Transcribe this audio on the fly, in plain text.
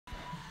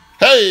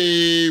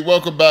Hey,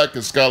 welcome back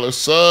to Scholar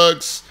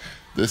Suggs.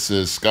 This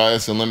is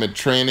Sky's the Limit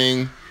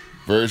training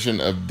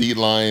version of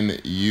D-Line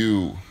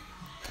U.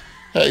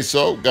 Hey,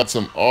 so got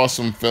some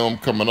awesome film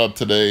coming up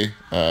today.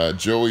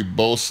 Joey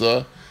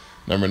Bosa,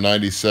 number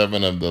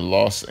 97 of the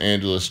Los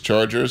Angeles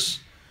Chargers.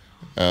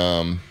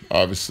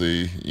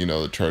 Obviously, you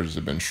know, the Chargers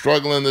have been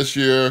struggling this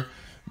year,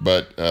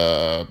 but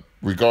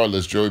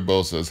regardless, Joey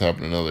Bosa is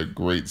having another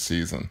great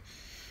season.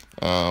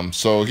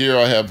 So here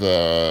I have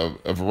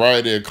a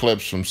variety of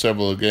clips from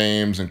several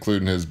games,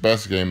 including his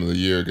best game of the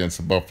year against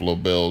the Buffalo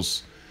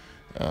Bills,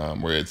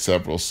 where he had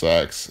several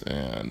sacks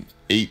and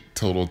 8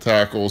 total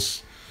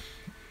tackles.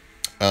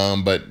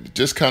 But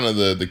just kind of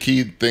the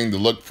key thing to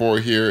look for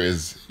here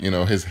is, you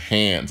know, his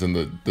hands and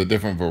the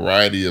different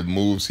variety of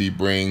moves he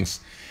brings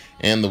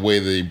and the way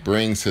that he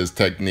brings his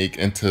technique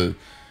into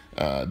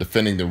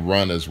defending the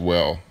run as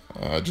well.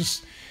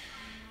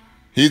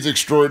 He's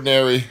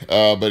extraordinary,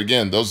 but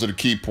again, those are the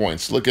key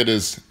points. Look at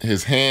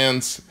his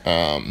hands,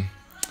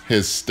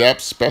 his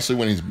steps, especially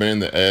when he's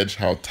bending the edge,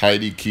 how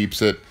tight he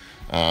keeps it,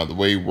 the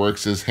way he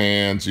works his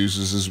hands,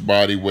 uses his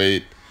body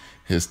weight,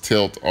 his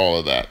tilt, all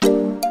of that.